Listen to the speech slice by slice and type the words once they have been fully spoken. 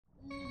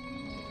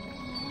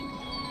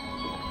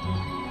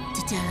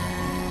Why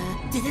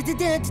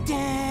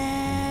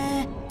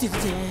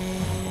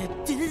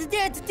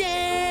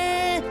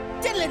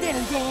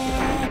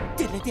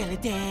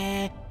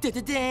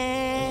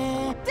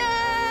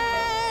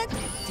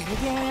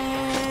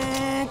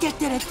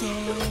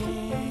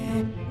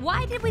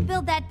did we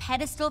build that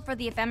pedestal for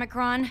the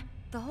ephemicron?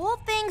 The whole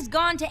thing's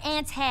gone to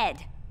Ant's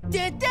head.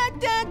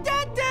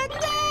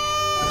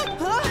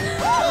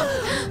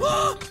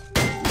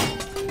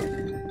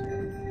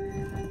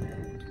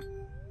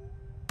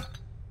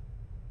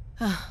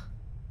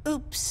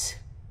 Oops.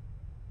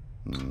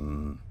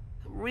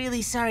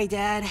 Really sorry,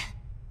 Dad.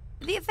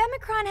 The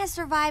ephemicron has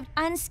survived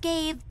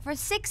unscathed for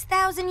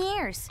 6,000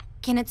 years.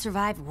 Can it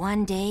survive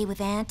one day with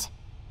Ant?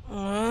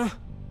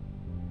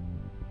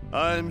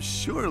 I'm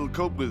sure it'll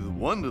cope with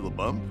one little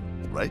bump,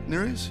 right,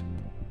 Nereus?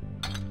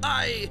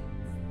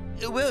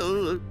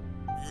 Well,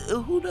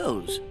 who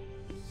knows?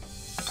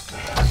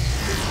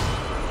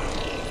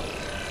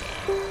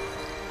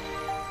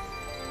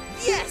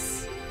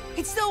 Yes!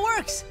 It still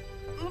works!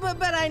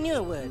 But I knew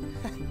it would.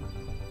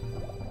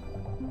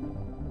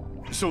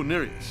 So,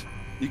 Nereus,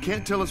 you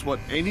can't tell us what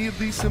any of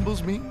these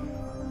symbols mean?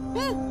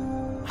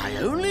 I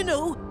only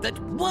know that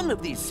one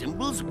of these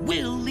symbols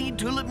will lead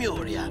to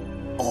Lemuria.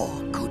 Or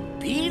could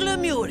be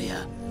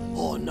Lemuria,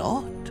 or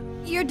not.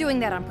 You're doing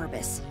that on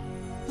purpose.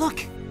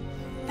 Look!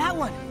 That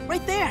one,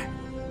 right there!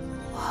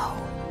 Whoa.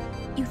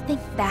 You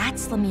think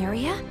that's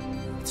Lemuria?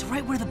 It's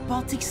right where the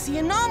Baltic Sea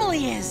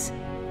Anomaly is!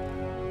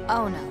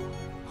 Oh no.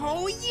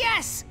 Oh,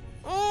 yes!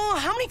 Oh,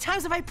 how many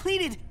times have I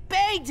pleaded,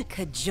 begged,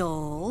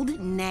 cajoled,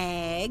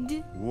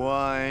 nagged?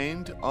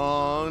 Whined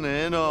on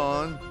and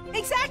on.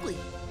 Exactly!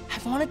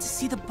 I've wanted to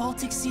see the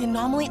Baltic Sea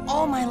Anomaly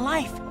all my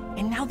life,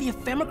 and now the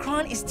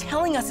ephemicron is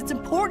telling us it's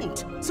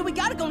important. So we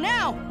gotta go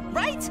now,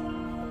 right?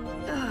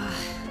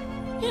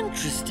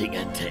 Interesting,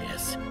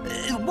 Antaeus.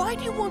 Why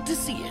do you want to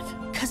see it?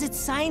 'Cause it's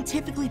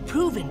scientifically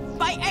proven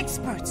by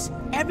experts.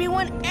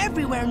 Everyone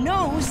everywhere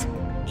knows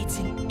it's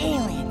an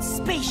alien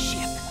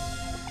spaceship.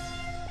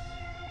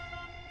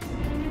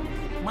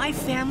 My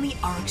family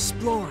are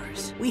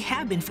explorers. We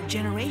have been for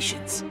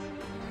generations.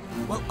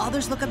 While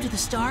others look up to the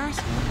stars,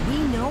 we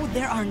know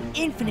there are an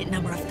infinite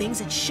number of things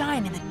that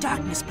shine in the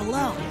darkness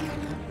below.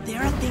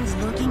 There are things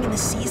lurking in the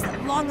seas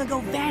that long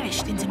ago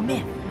vanished into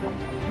myth.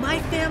 My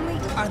family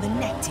are the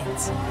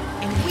Nektons,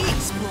 and we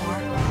explore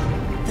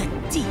the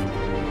deep.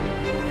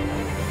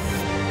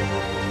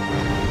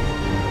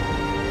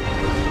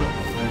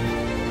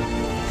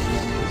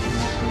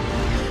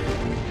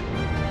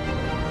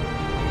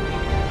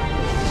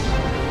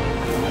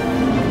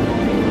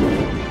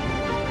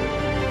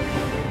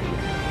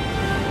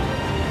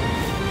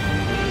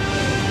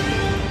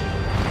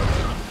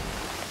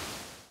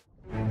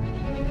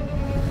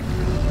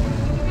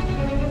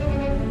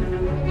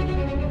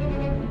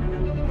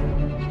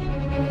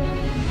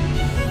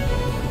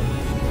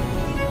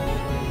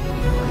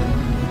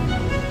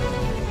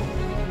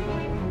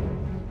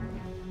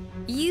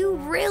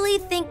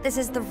 This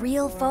is the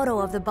real photo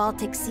of the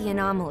Baltic Sea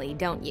Anomaly,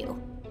 don't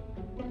you?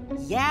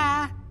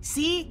 Yeah,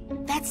 see?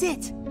 That's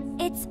it.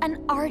 It's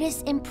an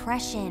artist's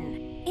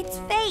impression. It's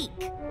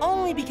fake.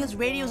 Only because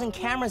radios and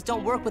cameras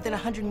don't work within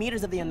 100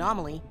 meters of the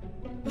anomaly.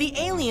 The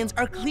aliens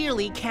are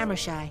clearly camera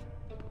shy.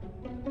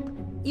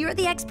 You're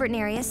the expert,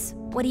 Nereus.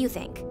 What do you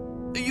think?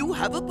 You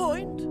have a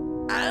point,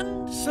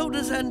 and so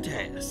does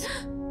Antaeus.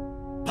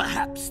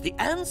 Perhaps the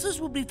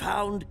answers will be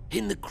found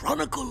in the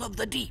Chronicle of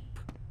the Deep.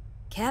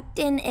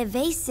 Captain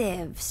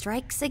Evasive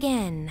strikes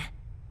again.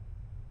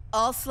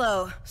 All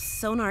slow.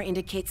 Sonar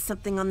indicates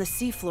something on the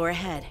seafloor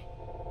ahead.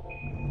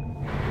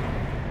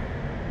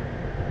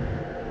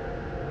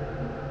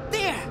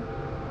 There!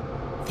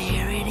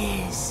 There it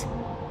is.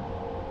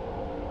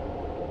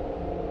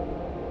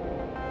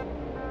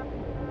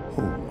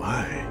 Oh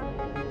my.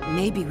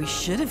 Maybe we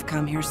should have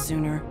come here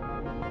sooner.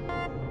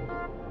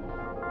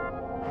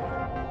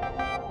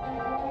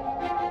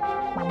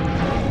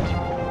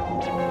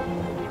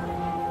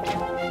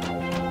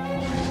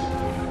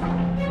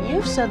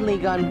 You've suddenly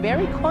gone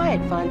very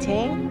quiet,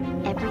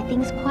 Fontaine.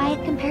 Everything's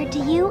quiet compared to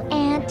you,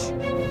 Ant.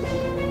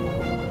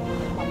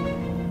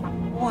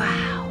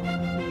 Wow.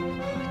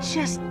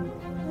 Just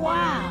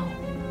wow.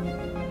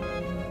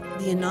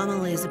 The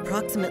anomaly is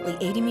approximately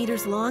 80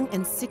 meters long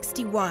and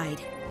 60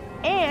 wide.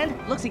 And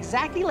looks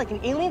exactly like an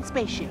alien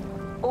spaceship.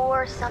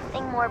 Or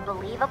something more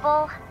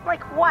believable?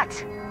 Like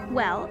what?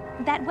 Well,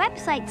 that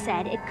website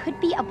said it could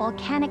be a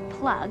volcanic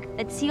plug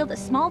that sealed a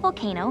small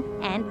volcano,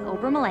 and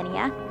over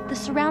millennia, the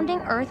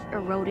surrounding Earth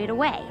eroded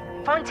away.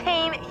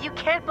 Fontaine, you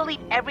can't believe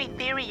every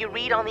theory you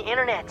read on the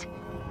internet.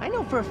 I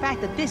know for a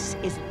fact that this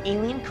is an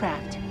alien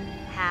craft.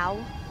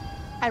 How?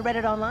 I read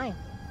it online.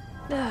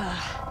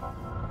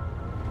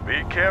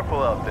 Be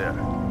careful out there.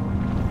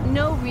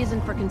 No reason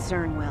for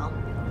concern, Will.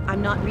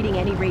 I'm not reading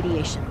any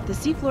radiation. The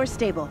seafloor's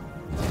stable.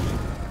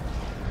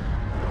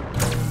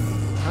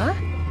 Huh?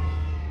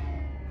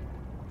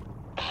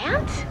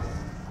 Ant?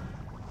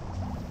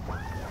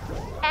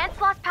 Ant's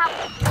lost power.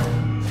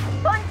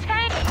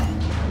 Fontaine!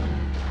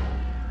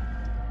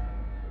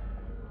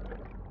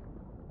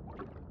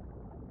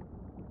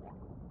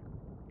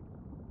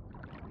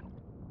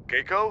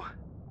 Kaiko?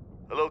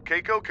 Hello,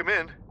 Kaiko, come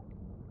in.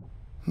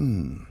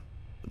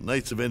 The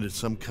Knights have entered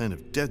some kind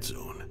of dead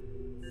zone.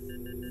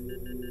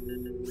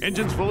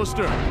 Engines full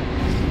astern.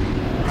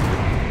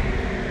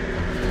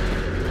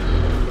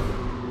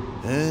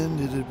 And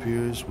it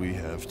appears we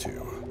have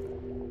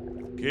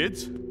to.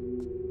 Kids?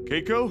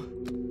 Kaiko?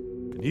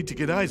 I need to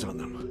get eyes on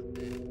them.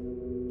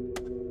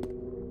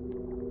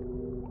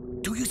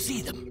 Do you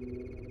see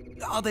them?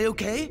 Are they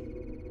okay?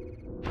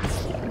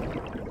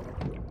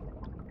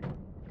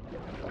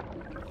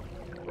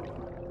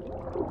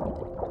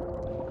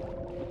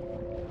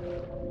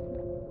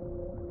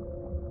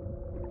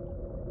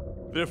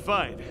 They're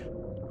fine.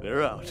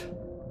 They're out.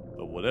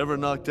 But whatever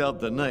knocked out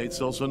the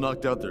Knights also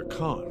knocked out their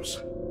comms.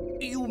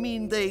 You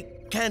mean they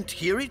can't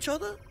hear each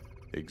other?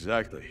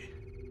 Exactly.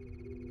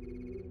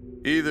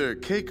 Either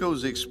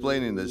Keiko's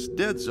explaining this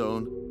dead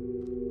zone,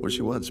 or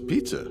she wants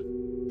pizza.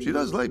 She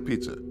does like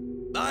pizza.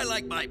 I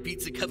like my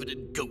pizza covered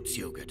in goat's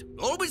yogurt.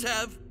 Always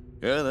have.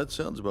 Yeah, that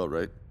sounds about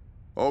right.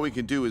 All we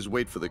can do is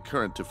wait for the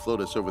current to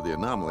float us over the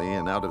anomaly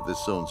and out of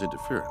this zone's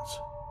interference.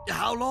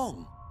 How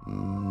long?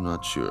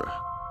 Not sure.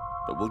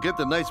 But we'll get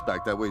the Knights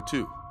back that way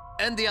too.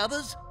 And the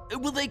others?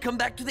 Will they come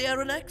back to the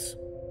Arronax?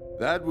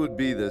 That would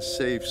be the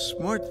safe,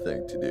 smart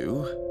thing to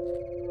do.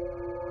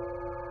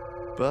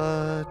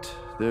 But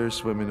they're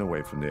swimming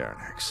away from the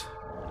Arronax.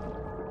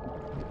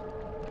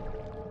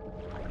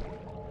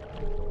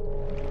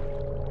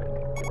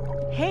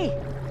 Hey,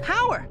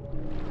 power!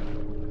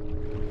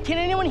 Can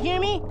anyone hear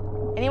me?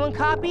 Anyone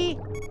copy?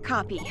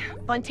 Copy.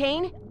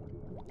 Fontaine?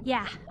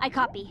 Yeah, I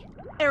copy.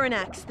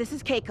 Aronnax, this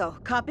is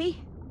Keiko.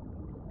 Copy?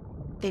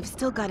 They've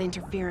still got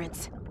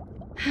interference.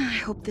 I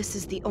hope this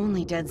is the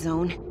only dead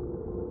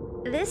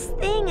zone. This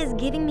thing is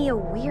giving me a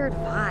weird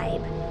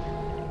vibe.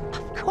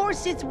 Of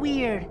course it's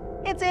weird.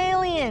 It's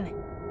alien.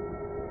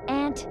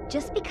 And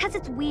just because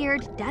it's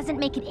weird doesn't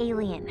make it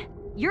alien.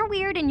 You're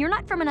weird and you're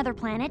not from another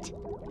planet.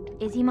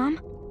 Is he, Mom?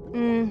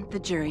 The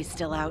jury's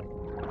still out.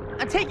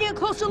 I'm taking a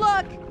closer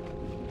look.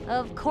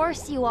 Of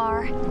course you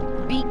are.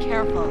 Be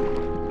careful.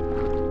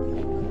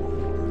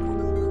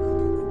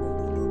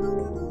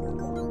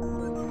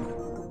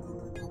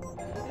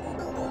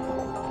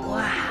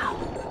 Wow,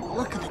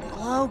 look at the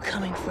glow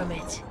coming from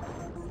it.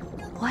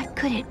 What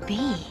could it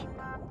be?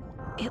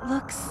 It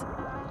looks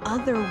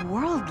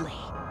otherworldly.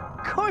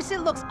 Of course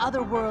it looks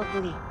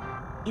otherworldly.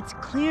 It's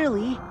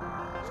clearly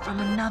from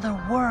another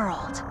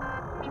world.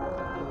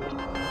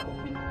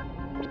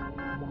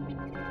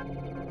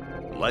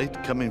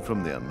 Light coming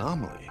from the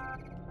anomaly.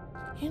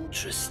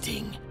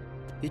 Interesting.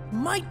 It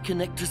might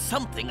connect to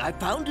something I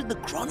found in the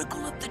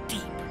Chronicle of the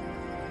Deep.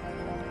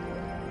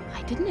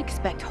 I didn't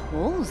expect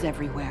holes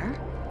everywhere.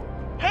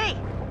 Hey,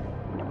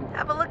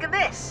 have a look at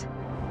this.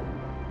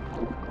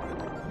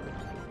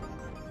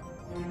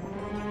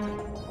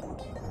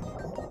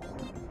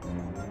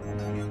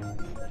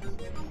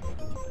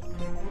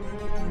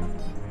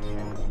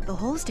 The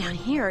holes down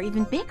here are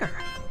even bigger.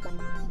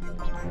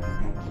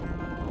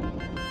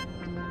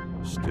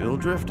 Still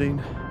drifting.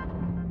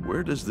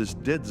 Where does this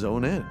dead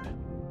zone end?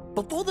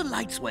 Before the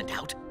lights went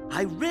out,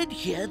 I read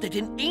here that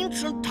in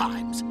ancient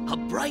times, a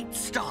bright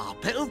star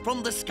fell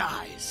from the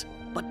skies.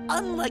 But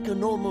unlike a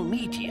normal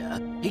meteor,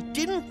 it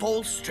didn't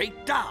fall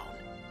straight down.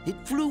 It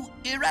flew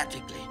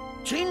erratically,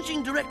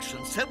 changing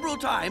direction several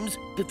times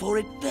before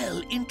it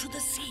fell into the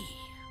sea.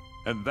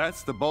 And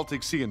that's the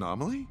Baltic Sea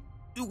anomaly?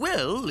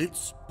 Well,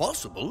 it's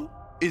possible.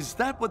 Is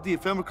that what the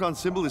ephemericron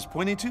symbol is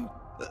pointing to?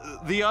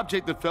 The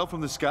object that fell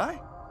from the sky?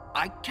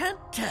 I can't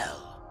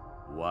tell.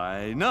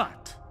 Why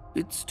not?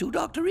 It's too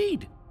dark to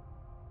read.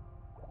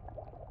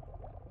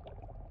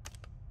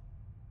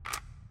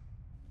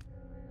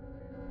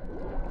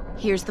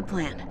 Here's the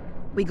plan.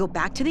 We go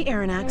back to the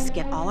Aronnax,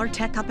 get all our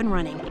tech up and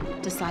running,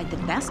 decide the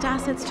best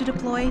assets to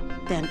deploy,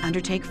 then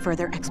undertake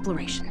further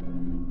exploration.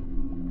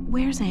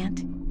 Where's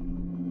Ant?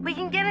 We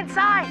can get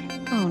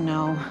inside. Oh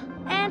no.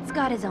 Ant's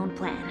got his own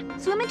plan.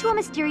 Swim into a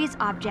mysterious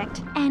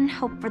object and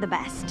hope for the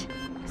best.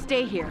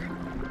 Stay here.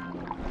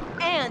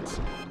 Ant,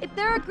 If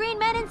there are green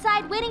men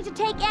inside waiting to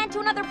take Ant to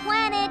another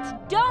planet,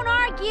 don't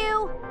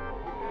argue!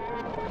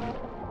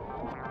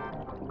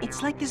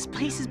 it's like this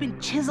place has been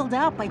chiseled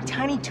out by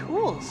tiny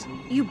tools.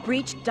 You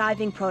breached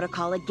diving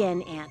protocol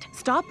again, Ant.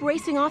 Stop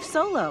racing off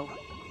solo.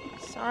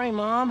 Sorry,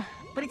 Mom,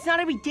 but it's not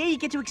every day you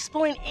get to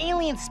explore an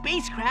alien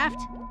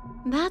spacecraft.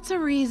 That's a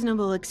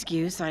reasonable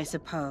excuse, I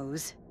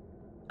suppose.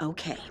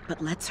 Okay, but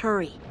let's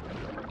hurry.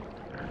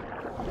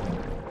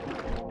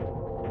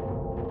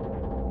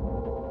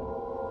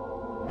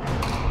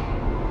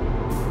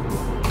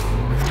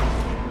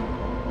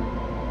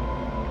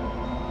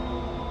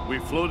 We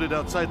floated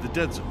outside the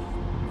dead zone.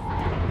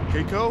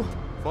 Keiko?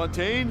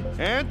 Fontaine?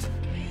 Ant?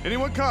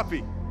 Anyone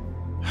copy?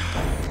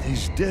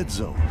 These dead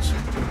zones.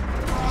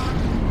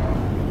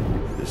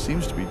 There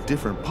seems to be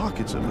different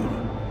pockets of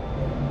them.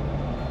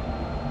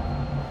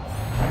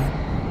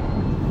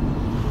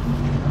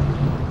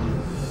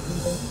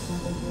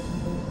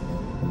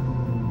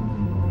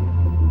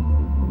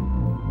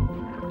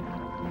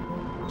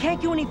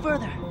 Can't go any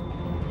further.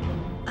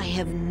 I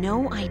have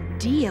no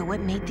idea what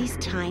made these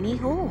tiny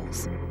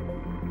holes.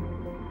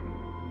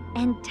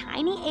 And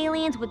tiny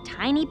aliens with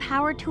tiny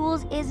power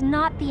tools is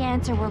not the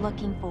answer we're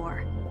looking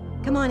for.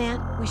 Come on,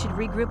 Ant. We should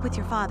regroup with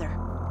your father.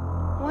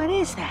 What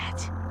is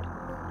that?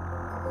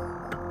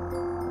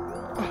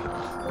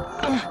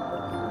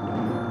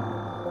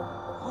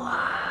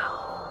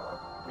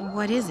 Wow.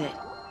 What is it?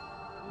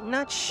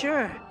 Not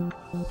sure.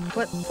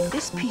 But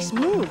this piece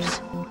moves.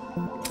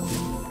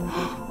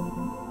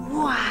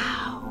 Wow.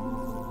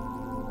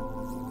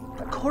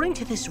 According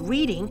to this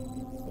reading,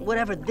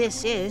 whatever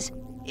this is,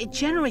 it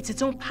generates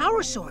its own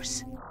power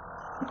source.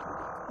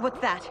 What's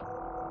that?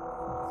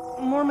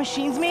 More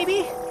machines,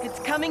 maybe? It's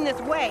coming this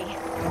way.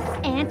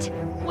 Ant,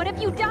 what have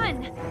you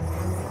done?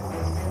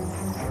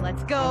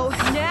 Let's go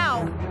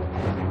now.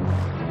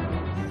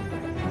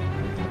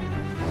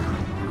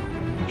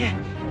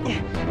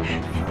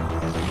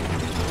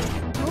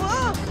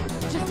 Whoa!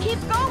 Just keep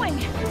going.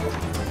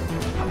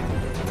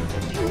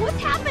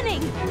 What's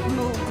happening?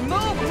 Move,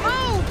 move,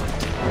 move!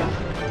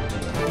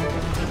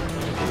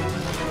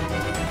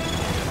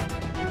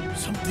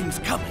 Something's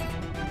coming.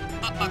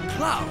 A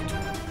cloud.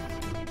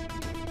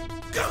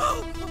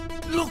 Go!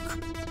 Look!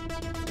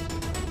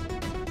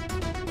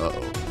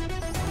 Uh-oh.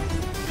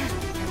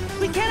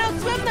 We can't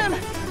outswim them!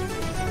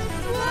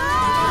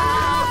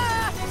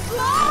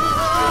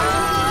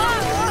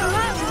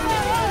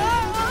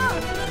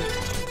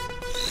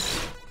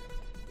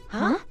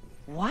 Huh?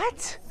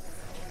 What?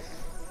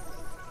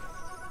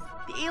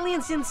 The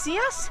aliens didn't see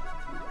us?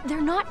 They're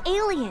not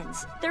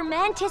aliens. They're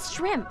mantis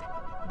shrimp.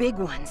 Big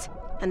ones.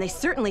 And they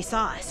certainly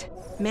saw us.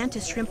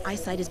 Mantis shrimp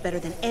eyesight is better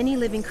than any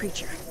living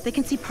creature. They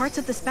can see parts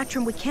of the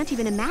spectrum we can't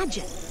even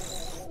imagine.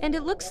 And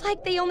it looks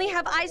like they only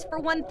have eyes for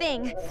one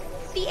thing.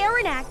 The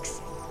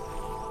Aronnax.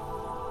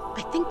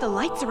 I think the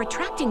lights are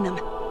attracting them.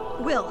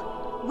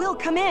 Will,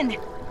 come in.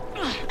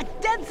 A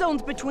dead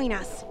zone's between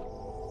us.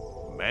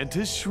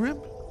 Mantis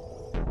shrimp?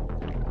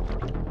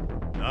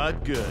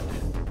 Not good.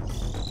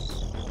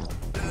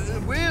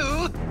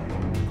 Will!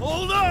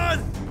 Hold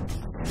on!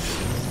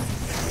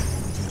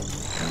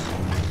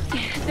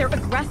 They're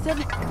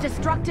aggressive,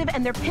 destructive,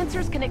 and their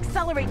pincers can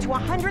accelerate to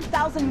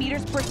 100,000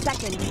 meters per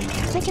second.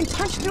 They can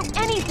punch through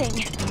anything.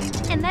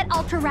 And that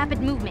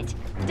ultra-rapid movement,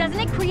 doesn't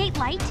it create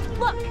light?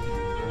 Look!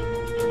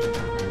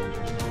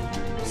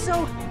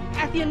 So,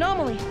 at the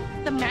Anomaly,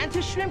 the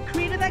mantis shrimp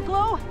created that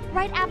glow?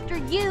 Right after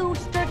you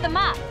stirred them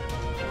up.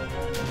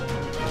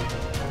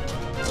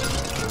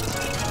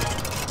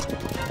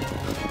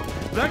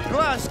 That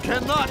glass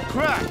cannot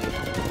crack!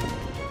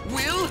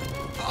 Will,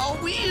 are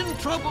we in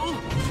trouble?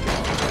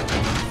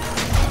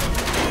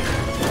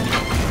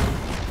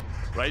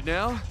 Right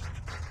now?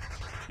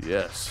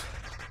 Yes.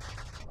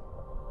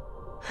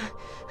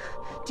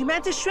 Do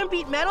mantis shrimp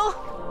eat metal?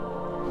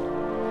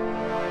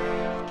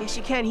 Guess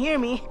you can't hear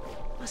me.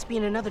 Must be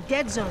in another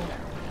dead zone.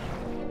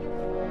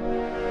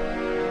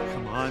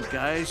 Come on,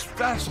 guys,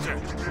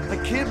 faster! I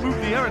can't move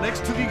the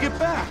Aronnax till you get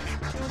back!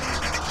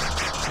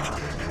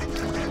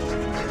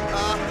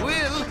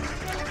 Will,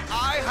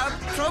 I have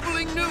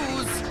troubling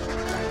news.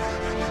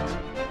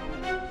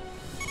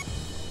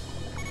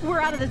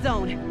 We're out of the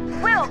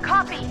zone. Will,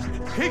 copy!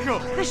 Kaiko!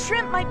 The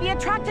shrimp might be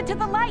attracted to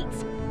the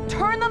lights.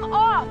 Turn them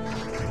off!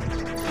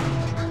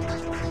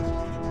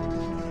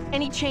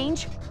 Any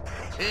change?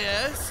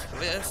 Yes,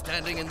 we're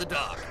standing in the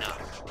dark now.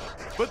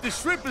 But the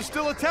shrimp is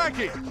still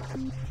attacking!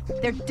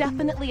 They're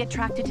definitely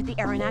attracted to the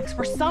Aronnax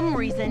for some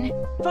reason.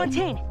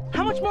 Fontaine,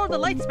 how much more of the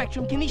light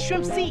spectrum can these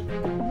shrimp see?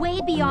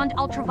 Way beyond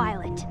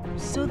ultraviolet.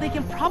 So they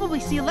can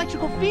probably see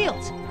electrical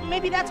fields.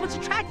 Maybe that's what's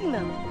attracting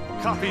them.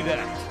 Copy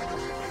that.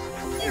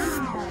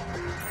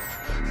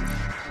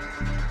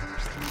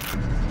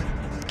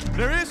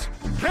 Nereus,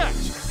 catch!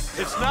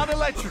 It's not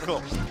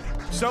electrical.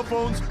 Cell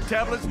phones,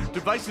 tablets,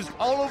 devices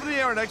all over the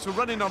Aronnax are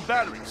running on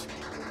batteries.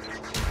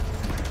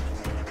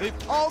 They've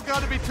all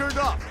got to be turned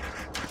off.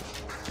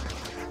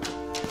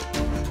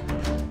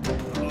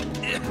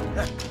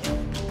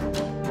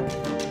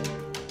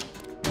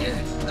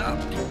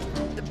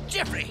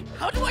 Jeffrey,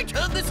 how do I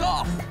turn this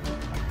off?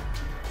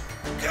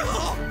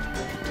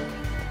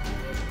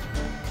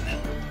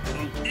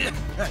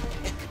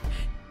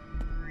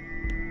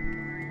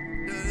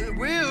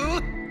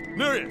 Will?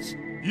 Nereus,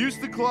 use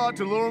the claw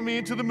to lower me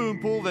into the moon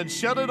pool, then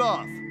shut it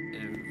off.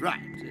 Right.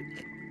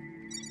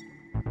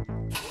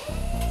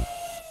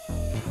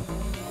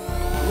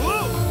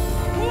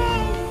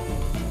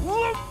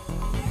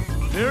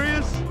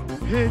 Nereus,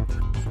 hit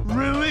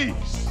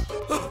release.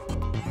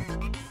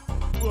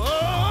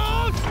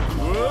 What?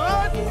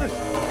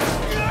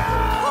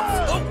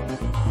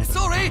 Oh,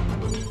 sorry.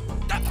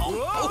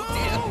 Oh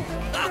dear.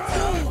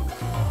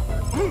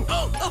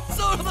 Oh,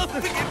 sorry.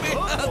 Forgive me.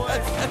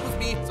 That was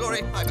me.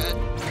 Sorry, my bad.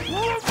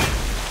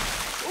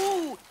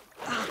 Oh,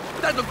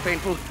 that looked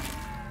painful.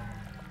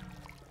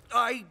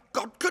 I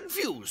got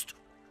confused.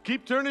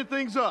 Keep turning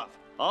things off.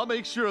 I'll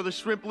make sure the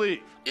shrimp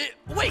leave.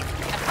 Wait,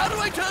 how do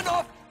I turn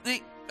off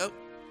the...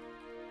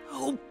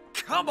 Oh,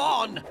 come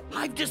on!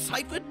 I've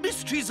deciphered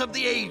mysteries of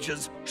the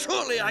ages.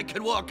 Surely I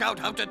can work out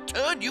how to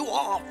turn you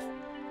off.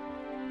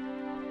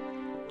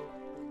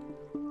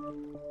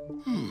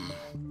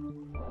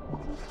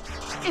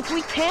 If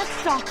we can't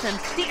stop them,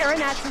 the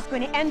Aronnax is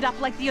going to end up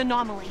like the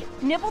Anomaly,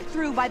 nibbled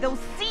through by those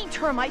sea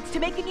termites to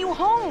make a new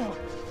home.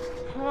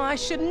 Oh, I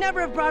should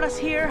never have brought us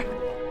here.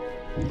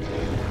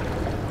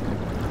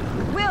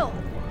 Will!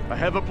 I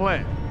have a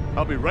plan.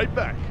 I'll be right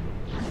back.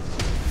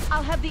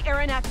 I'll have the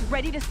Aronnax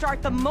ready to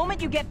start the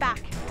moment you get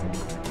back.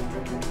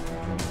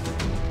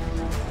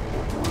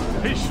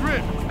 Hey,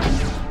 Shrimp!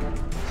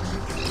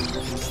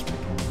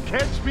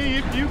 Catch me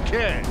if you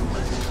can.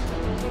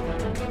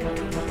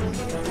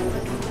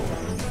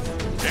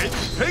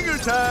 It's finger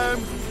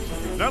time!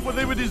 Not what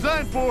they were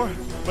designed for,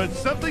 but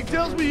something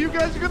tells me you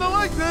guys are gonna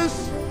like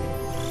this!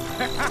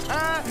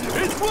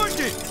 It's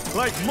working!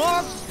 Like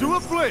moths to a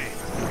flame!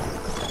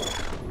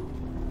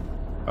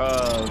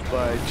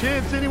 By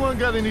chance anyone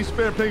got any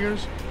spare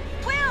fingers?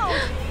 Will!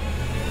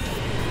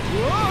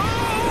 Whoa!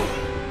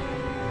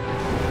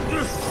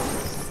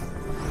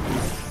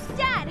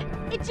 Dad,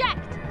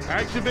 eject!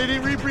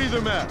 Activating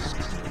rebreather mask.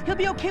 He'll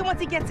be okay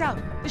once he gets out.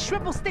 The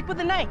shrimp will stick with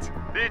the night.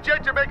 The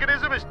ejector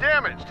mechanism is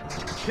damaged.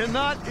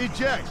 Cannot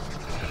eject.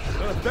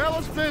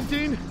 Ballast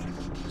venting.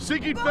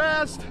 Sinking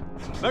fast.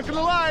 Not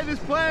gonna lie, this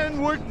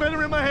plan worked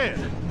better in my head.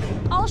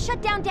 I'll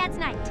shut down Dad's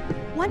night.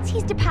 Once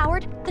he's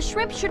depowered, the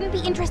shrimp shouldn't be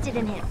interested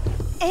in him.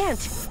 Ant!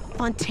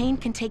 Fontaine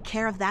can take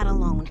care of that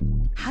alone.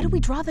 How do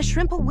we draw the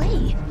shrimp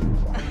away?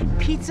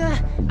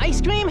 Pizza? Ice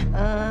cream?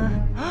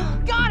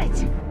 Got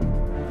it!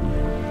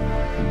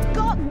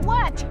 Got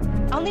what?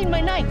 I'll need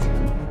my knight.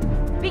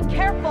 Be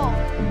careful.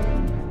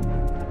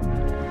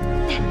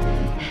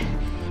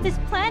 This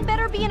plan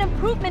better be an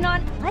improvement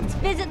on let's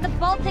visit the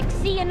Baltic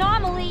Sea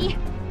Anomaly.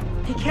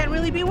 It can't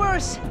really be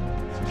worse.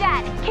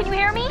 Dad, can you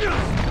hear me?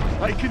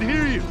 I can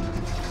hear you.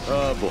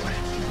 Oh boy.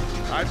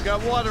 I've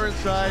got water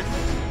inside.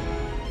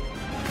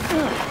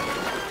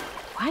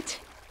 What?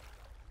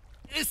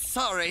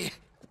 Sorry.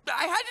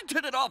 I had to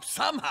turn it off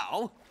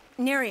somehow.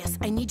 Nereus,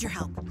 I need your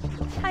help.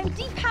 I'm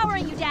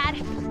depowering you, Dad.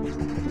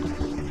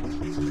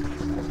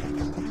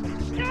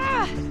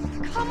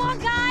 Come on,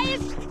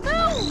 guys!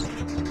 Move!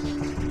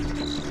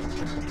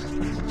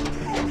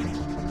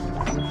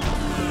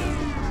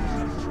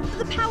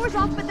 The power's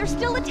off, but they're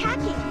still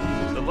attacking.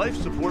 The life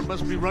support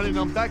must be running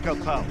on backup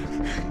power.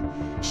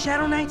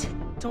 Shadow Knight,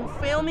 don't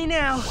fail me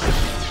now.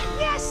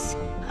 Yes!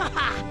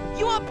 Haha!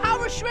 You want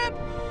power, shrimp?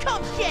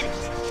 Come get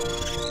it!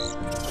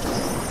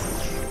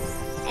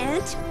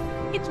 And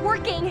it's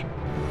working.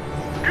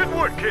 Good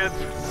work, kids.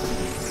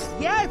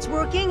 Yeah, it's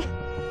working.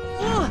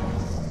 Ugh.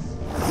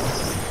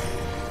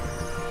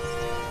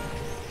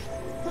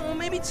 Oh,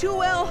 maybe too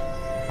well.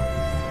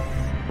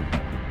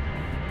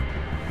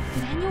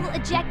 Manual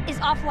eject is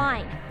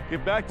offline.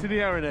 Get back to the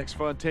Aronnax,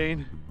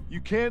 Fontaine. You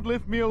can't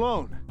lift me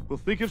alone. We'll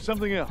think of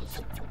something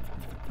else.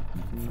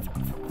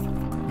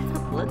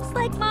 Looks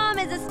like Mom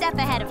is a step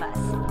ahead of us.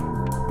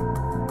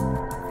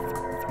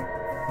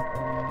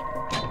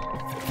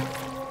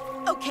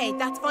 Okay,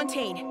 that's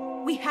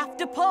Fontaine. We have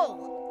to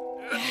pull.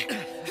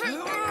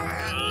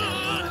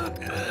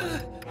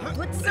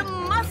 Put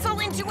some muscle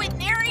into it,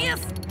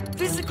 Nereus!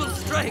 Physical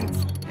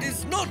strength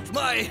is not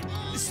my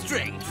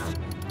strength.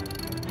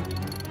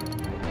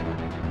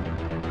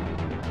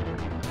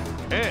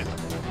 Ant,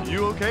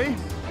 you okay?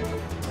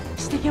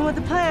 Sticking with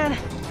the plan.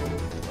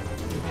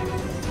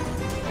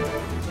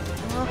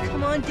 Oh,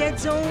 come on, Dead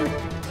Zone.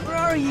 Where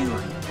are you?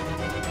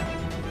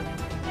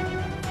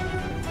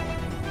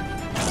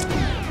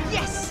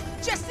 Yes!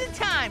 Just in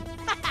time!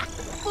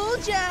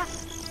 Fooled ya!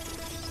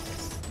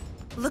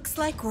 Looks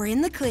like we're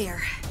in the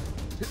clear.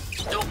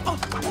 No!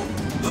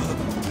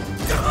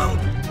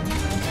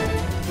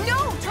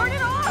 Turn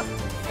it off!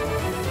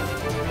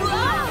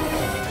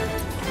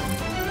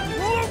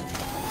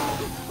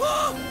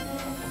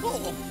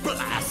 Oh,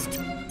 blast!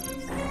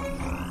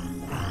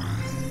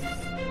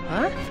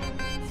 Huh?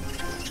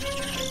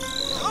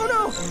 Oh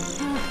no!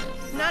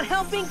 Not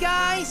helping,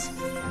 guys!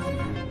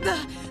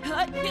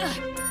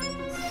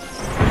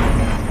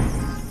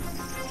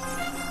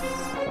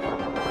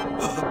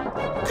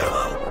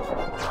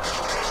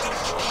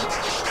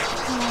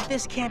 Oh,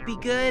 this can't be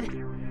good.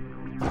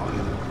 I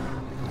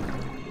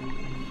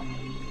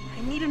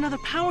need another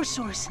power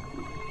source.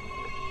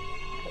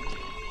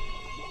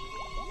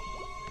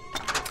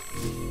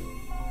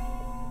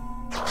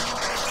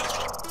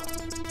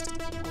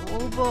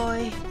 Oh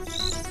boy.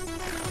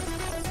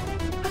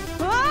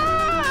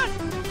 Ah!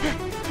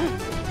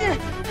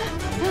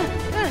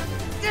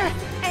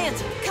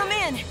 Ant, come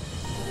in!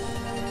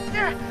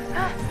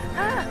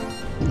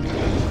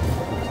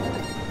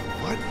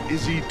 What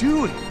is he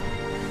doing?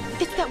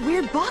 It's that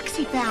weird box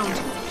he found.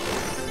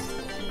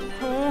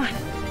 Oh,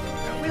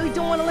 I really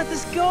don't want to let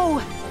this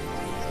go.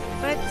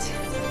 But...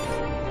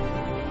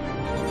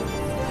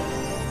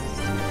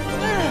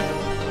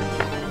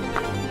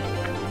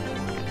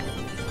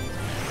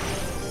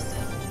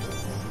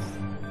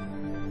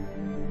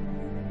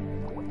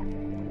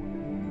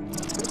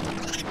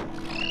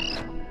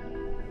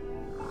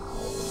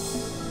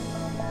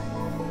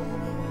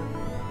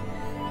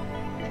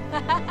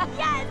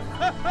 Yes!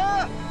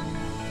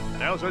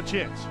 Now's our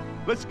chance.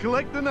 Let's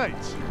collect the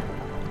knights.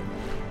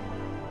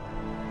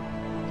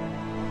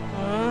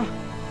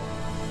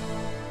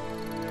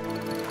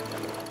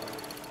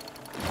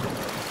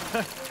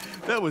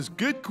 That was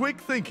good, quick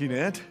thinking,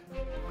 Ant.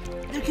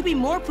 There could be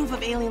more proof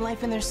of alien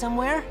life in there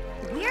somewhere.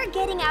 We're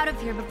getting out of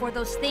here before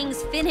those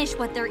things finish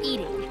what they're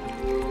eating.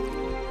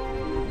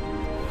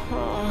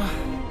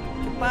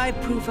 Goodbye,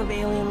 proof of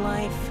alien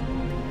life.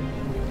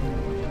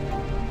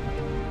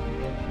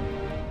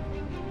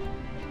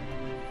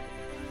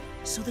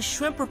 So the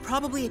shrimp were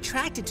probably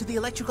attracted to the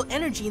electrical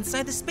energy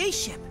inside the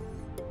spaceship.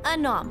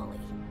 Anomaly.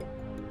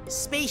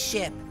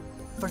 Spaceship.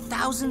 For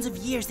thousands of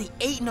years, they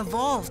ate and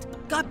evolved,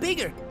 got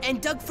bigger,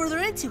 and dug further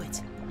into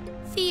it.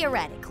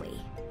 Theoretically.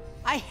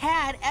 I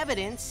had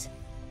evidence.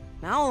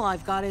 Now all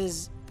I've got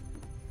is...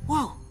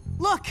 Whoa,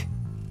 look!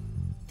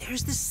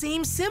 There's the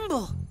same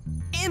symbol.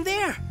 And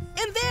there,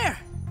 and there!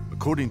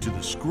 According to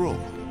the scroll,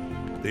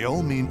 they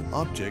all mean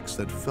objects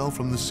that fell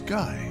from the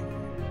sky.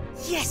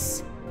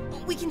 Yes!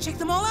 We can check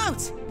them all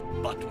out!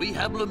 But we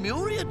have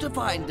Lemuria to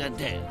find,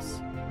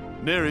 Antaeus.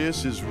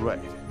 Nereus is right,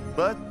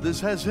 but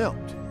this has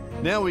helped.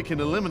 Now we can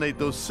eliminate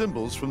those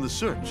symbols from the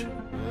search.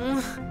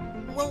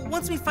 Well,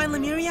 once we find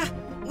Lemuria,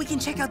 we can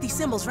check out these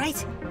symbols, right?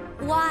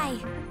 Why?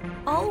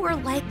 All we're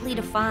likely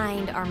to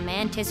find are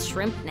mantis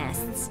shrimp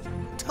nests.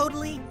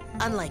 Totally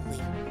unlikely.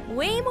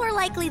 Way more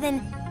likely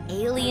than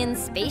alien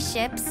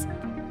spaceships.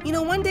 You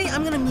know, one day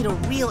I'm gonna meet a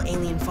real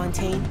alien,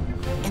 Fontaine.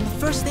 And the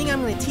first thing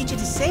I'm gonna teach you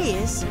to say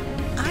is,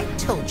 I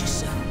told you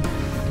so.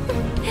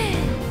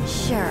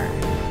 Sure.